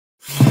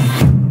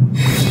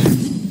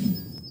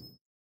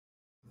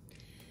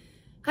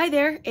Hi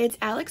there, it's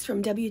Alex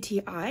from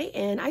WTI,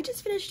 and I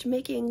just finished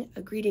making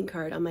a greeting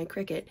card on my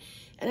Cricut,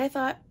 and I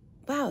thought,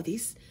 wow,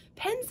 these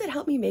pens that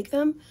help me make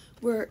them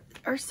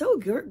are so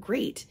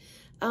great.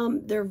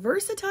 They're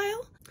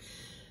versatile.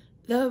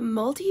 The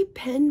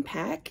multi-pen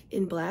pack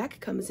in black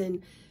comes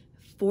in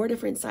 4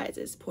 different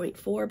sizes,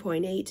 0.4,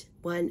 0.8,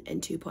 1,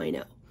 and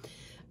 2.0.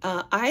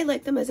 I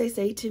like them, as I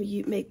say,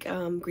 to make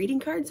greeting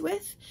cards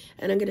with,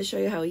 and I'm going to show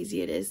you how easy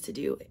it is to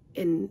do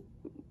in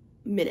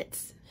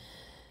minutes.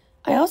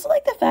 I also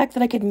like the fact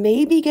that I could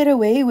maybe get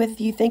away with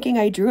you thinking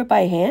I drew it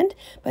by hand,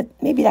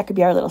 but maybe that could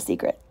be our little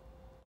secret.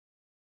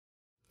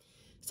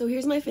 So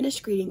here's my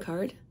finished greeting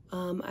card.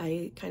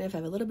 I kind of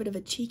have a little bit of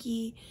a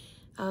cheeky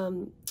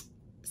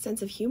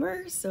sense of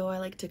humor, so I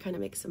like to kind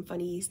of make some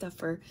funny stuff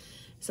for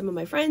some of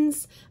my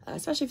friends,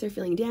 especially if they're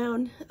feeling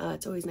down.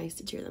 It's always nice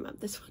to cheer them up.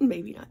 This one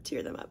maybe not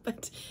cheer them up,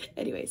 but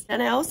anyways.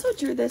 And I also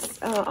drew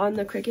this on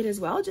the Cricut as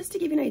well, just to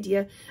give you an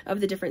idea of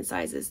the different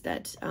sizes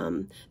that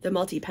the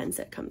multi-pen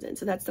set comes in.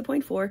 So that's the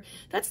 0.4.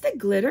 That's the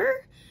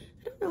glitter.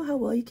 I don't know how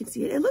well you can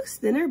see it. It looks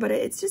thinner, but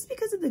it's just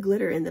because of the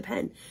glitter in the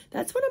pen.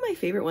 That's one of my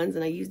favorite ones,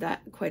 and I use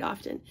that quite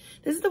often.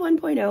 This is the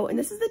 1.0, and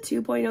this is the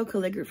 2.0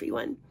 calligraphy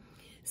one.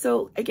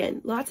 So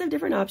again, lots of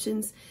different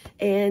options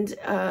and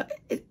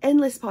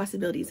endless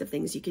possibilities of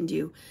things you can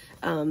do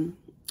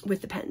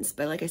with the pens.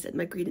 But like I said,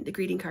 the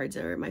greeting cards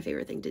are my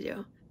favorite thing to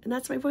do. And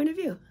that's my point of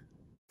view.